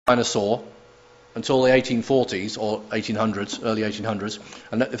dinosaur until the 1840s or 1800s, early 1800s,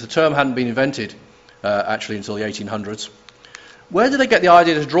 and if the term hadn't been invented actually until the 1800s, where did they get the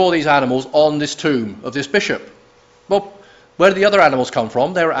idea to draw these animals on this tomb of this bishop? Well, where did the other animals come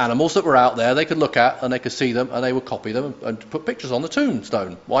from? They were animals that were out there, they could look at and they could see them and they would copy them and put pictures on the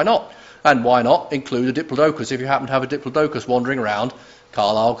tombstone. Why not? And why not include a diplodocus if you happen to have a diplodocus wandering around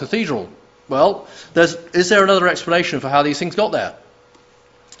Carlisle Cathedral? Well, is there another explanation for how these things got there?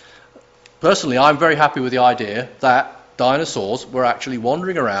 Personally, I'm very happy with the idea that dinosaurs were actually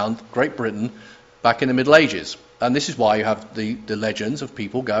wandering around Great Britain back in the Middle Ages. And this is why you have the legends of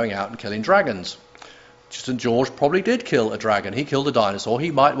people going out and killing dragons. St. George probably did kill a dragon. He killed a dinosaur.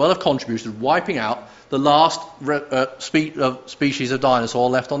 He might well have contributed to wiping out the last species of dinosaur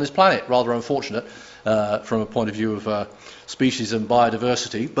left on this planet. Rather unfortunate from a point of view of species and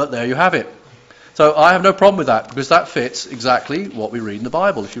biodiversity, but there you have it. So I have no problem with that, because that fits exactly what we read in the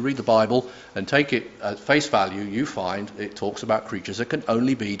Bible. If you read the Bible and take it at face value, you find it talks about creatures that can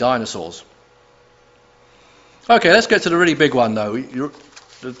only be dinosaurs. Okay, let's get to the really big one, though.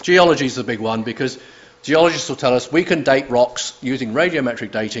 The geology is the big one, because geologists will tell us we can date rocks using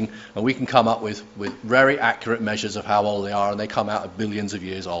radiometric dating, and we can come up with very accurate measures of how old they are, and they come out at billions of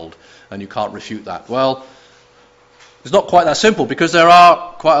years old, and you can't refute that. Well, it's not quite that simple, because there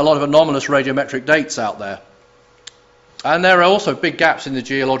are quite a lot of anomalous radiometric dates out there. And there are also big gaps in the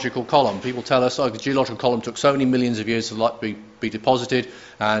geological column. People tell us, the geological column took so many millions of years to be deposited,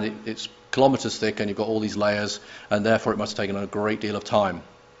 and it's kilometres thick, and you've got all these layers, and therefore it must have taken a great deal of time.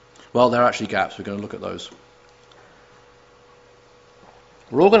 Well, there are actually gaps. We're going to look at those.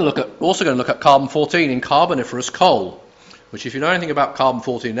 We're also going to look at carbon-14 in Carboniferous coal, which, if you know anything about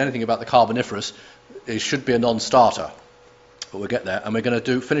carbon-14 and anything about the Carboniferous, it should be a non-starter. But we'll get there. And we're going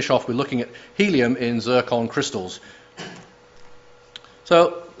to finish off with looking at helium in zircon crystals.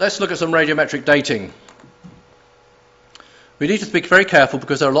 So let's look at some radiometric dating. We need to be very careful,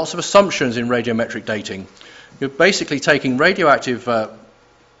 because there are lots of assumptions in radiometric dating. You're basically taking radioactive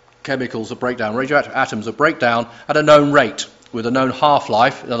chemicals that break down, radioactive atoms that break down at a known rate with a known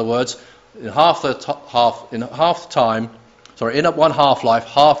half-life. In other words, in one half-life,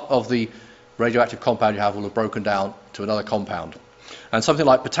 half of the radioactive compound you have will have broken down to another compound. And something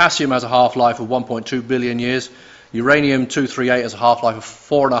like potassium has a half-life of 1.2 billion years, uranium-238 has a half-life of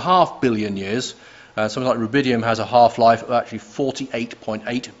 4.5 billion years, and something like rubidium has a half-life of actually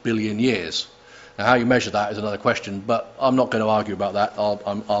 48.8 billion years. Now, how you measure that is another question, but I'm not going to argue about that.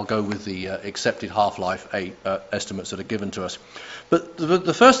 I'll go with the accepted half-life estimates that are given to us. But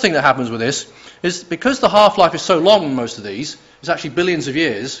the first thing that happens with this is, because the half-life is so long in most of these, it's actually billions of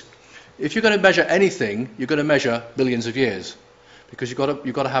years. If you're going to measure anything, you're going to measure billions of years, because you've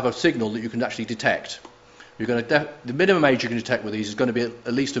got to have a signal that you can actually detect. The minimum age you can detect with these is going to be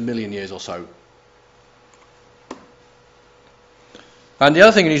at least 1 million years or so. And the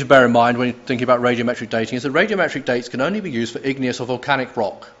other thing you need to bear in mind when you're thinking about radiometric dating is that radiometric dates can only be used for igneous or volcanic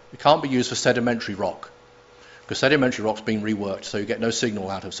rock. It can't be used for sedimentary rock, because sedimentary rock's been reworked, so you get no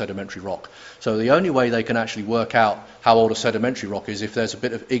signal out of sedimentary rock. So the only way they can actually work out how old a sedimentary rock is if there's a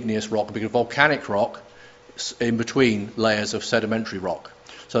bit of igneous rock, a bit of volcanic rock in between layers of sedimentary rock.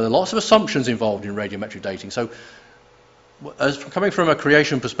 So there are lots of assumptions involved in radiometric dating. So coming from a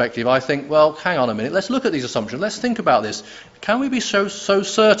creation perspective, I think, well, hang on a minute, let's look at these assumptions, let's think about this. Can we be so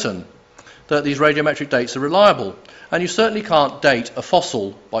certain that these radiometric dates are reliable? And you certainly can't date a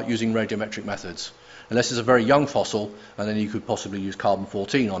fossil by using radiometric methods, unless it's a very young fossil, and then you could possibly use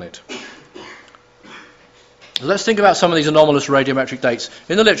carbon-14 on it. So let's think about some of these anomalous radiometric dates.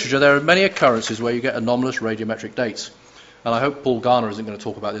 In the literature, there are many occurrences where you get anomalous radiometric dates. And I hope Paul Garner isn't going to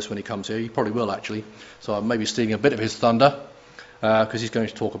talk about this when he comes here. He probably will, actually. So I'm maybe stealing a bit of his thunder, because he's going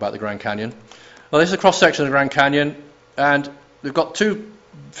to talk about the Grand Canyon. Well, this is a cross-section of the Grand Canyon, and we've got two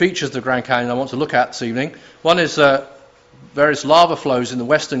features of the Grand Canyon I want to look at this evening. One is various lava flows in the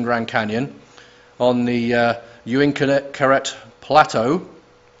western Grand Canyon on the Uinkaret Plateau,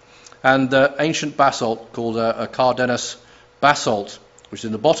 and ancient basalt called a Cardenas basalt, which is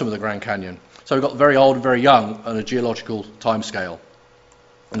in the bottom of the Grand Canyon. So we've got very old and very young on a geological timescale.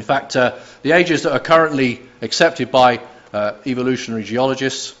 In fact, the ages that are currently accepted by evolutionary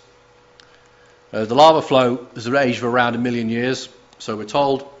geologists, the lava flow is an age of around 1 million years, so we're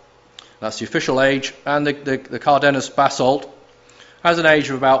told. That's the official age. And the Cardenas basalt has an age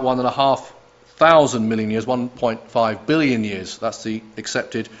of about 1,500 million years, 1.5 billion years. That's the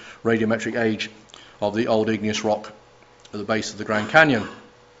accepted radiometric age of the old igneous rock at the base of the Grand Canyon.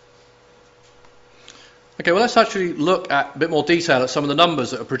 Okay, well, let's actually look at a bit more detail at some of the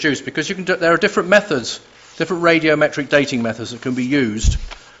numbers that are produced, because there are different methods, different radiometric dating methods that can be used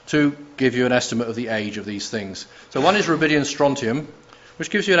to give you an estimate of the age of these things. So one is rubidium strontium, which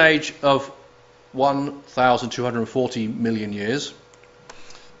gives you an age of 1,240 million years.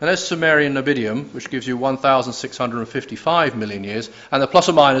 And there's Sumerian niobidium, which gives you 1,655 million years. And the plus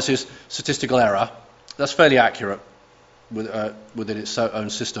or minus is statistical error. That's fairly accurate within its own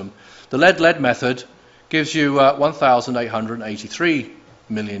system. The lead-lead method gives you 1,883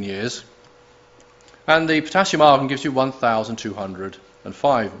 million years. And the potassium argon gives you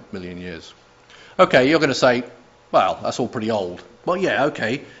 1,205 million years. Okay, you're going to say, well, that's all pretty old. Well, yeah,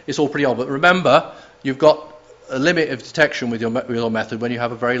 okay, it's all pretty old. But remember, you've got a limit of detection with your method when you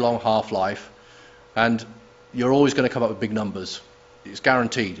have a very long half-life, and you're always going to come up with big numbers. It's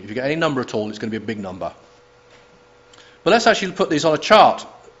guaranteed. If you get any number at all, it's going to be a big number. But let's actually put these on a chart,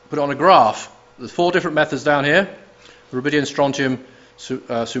 put it on a graph. There's 4 different methods down here: rubidium, strontium,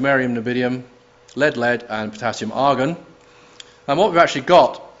 Sumerian niobidium, lead-lead, and potassium argon. And what we've actually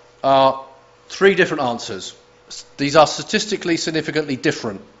got are 3 different answers. These are statistically significantly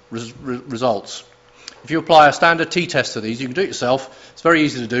different results. If you apply a standard t-test to these, you can do it yourself. It's very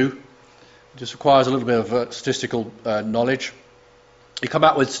easy to do. It just requires a little bit of statistical knowledge. You come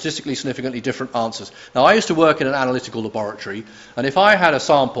out with statistically significantly different answers. Now, I used to work in an analytical laboratory, and if I had a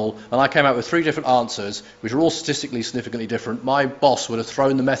sample and I came out with 3 different answers, which were all statistically significantly different, my boss would have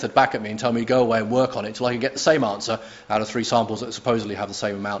thrown the method back at me and told me to go away and work on it until I could get the same answer out of 3 samples that supposedly have the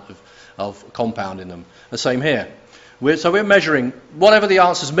same amount of compound in them. The same here. So we're measuring, whatever the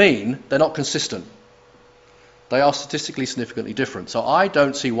answers mean, they're not consistent. They are statistically significantly different. So I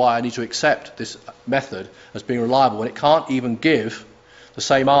don't see why I need to accept this method as being reliable when it can't even give the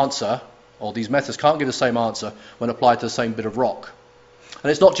same answer, or these methods can't give the same answer when applied to the same bit of rock.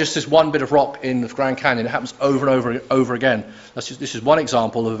 And it's not just this one bit of rock in the Grand Canyon, it happens over and over again. This is one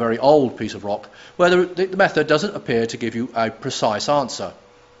example of a very old piece of rock where the method doesn't appear to give you a precise answer.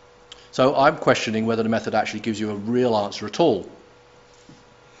 So I'm questioning whether the method actually gives you a real answer at all.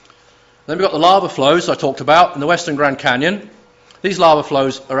 Then we've got the lava flows I talked about in the Western Grand Canyon. These lava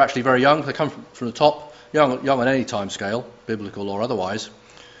flows are actually very young. They come from the top, young on any time scale, biblical or otherwise.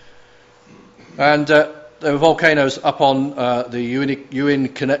 And there were volcanoes up on the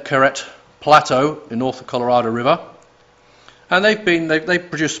Uinkaret Plateau in north of Colorado River. And they've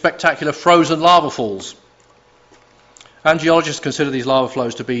produced spectacular frozen lava falls. And geologists consider these lava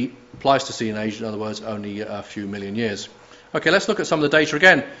flows to be Pleistocene age, in other words, only a few million years. Okay, let's look at some of the data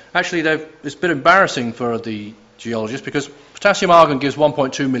again. Actually, it's a bit embarrassing for the geologists because potassium argon gives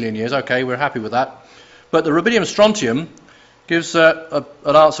 1.2 million years. Okay, we're happy with that. But the rubidium strontium gives an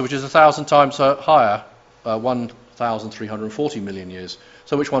answer which is 1,000 times higher, 1,340 million years.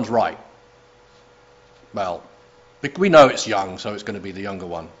 So which one's right? Well, we know it's young, so it's going to be the younger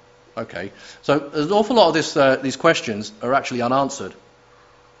one. Okay, so there's an awful lot of these questions are actually unanswered.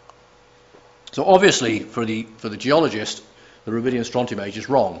 So obviously, for the geologist, the rubidium strontium age is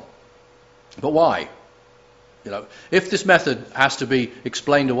wrong. But why? You know, if this method has to be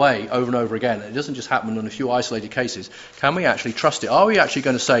explained away over and over again, it doesn't just happen in a few isolated cases, can we actually trust it? Are we actually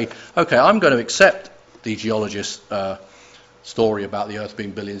going to say, okay, I'm going to accept the geologist's story about the Earth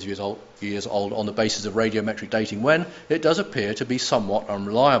being billions of years old on the basis of radiometric dating when it does appear to be somewhat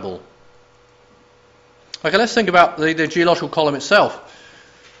unreliable? Okay, let's think about the geological column itself.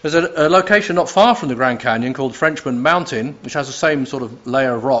 There's a location not far from the Grand Canyon called Frenchman Mountain, which has the same sort of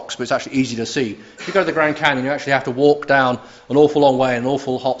layer of rocks, but it's actually easy to see. If you go to the Grand Canyon, you actually have to walk down an awful long way in an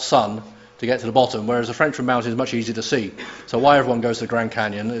awful hot sun to get to the bottom, whereas the Frenchman Mountain is much easier to see. So why everyone goes to the Grand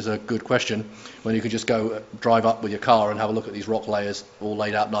Canyon is a good question, when you could just go drive up with your car and have a look at these rock layers all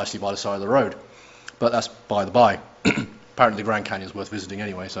laid out nicely by the side of the road. But that's by the by. Apparently the Grand Canyon is worth visiting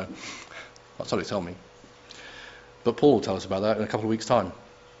anyway, so that's what they tell me. But Paul will tell us about that in a couple of weeks' time.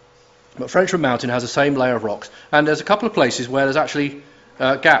 But Frenchman Mountain has the same layer of rocks, and there's a couple of places where there's actually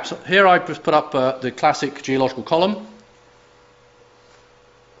gaps. Here I just put up the classic geological column.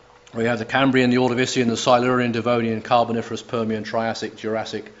 We have the Cambrian, the Ordovician, the Silurian, Devonian, Carboniferous, Permian, Triassic,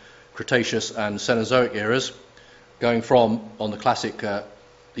 Jurassic, Cretaceous and Cenozoic eras, going from, on the classic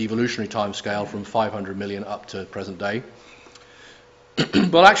evolutionary time scale, from 500 million up to present day.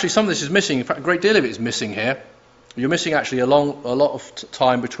 Well, actually some of this is missing. In fact, a great deal of it is missing here. You're missing actually a lot of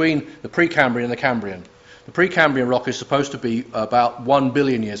time between the Precambrian and the Cambrian. The Precambrian rock is supposed to be about 1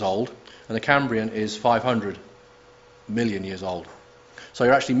 billion years old, and the Cambrian is 500 million years old. So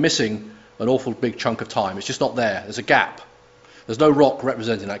you're actually missing an awful big chunk of time. It's just not there. There's a gap. There's no rock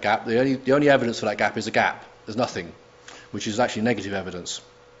representing that gap. The only evidence for that gap is a gap. There's nothing, which is actually negative evidence.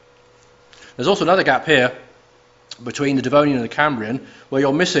 There's also another gap here between the Devonian and the Cambrian, where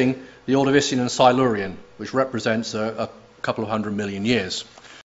you're missing the Ordovician and Silurian, which represents a couple of 100 million years.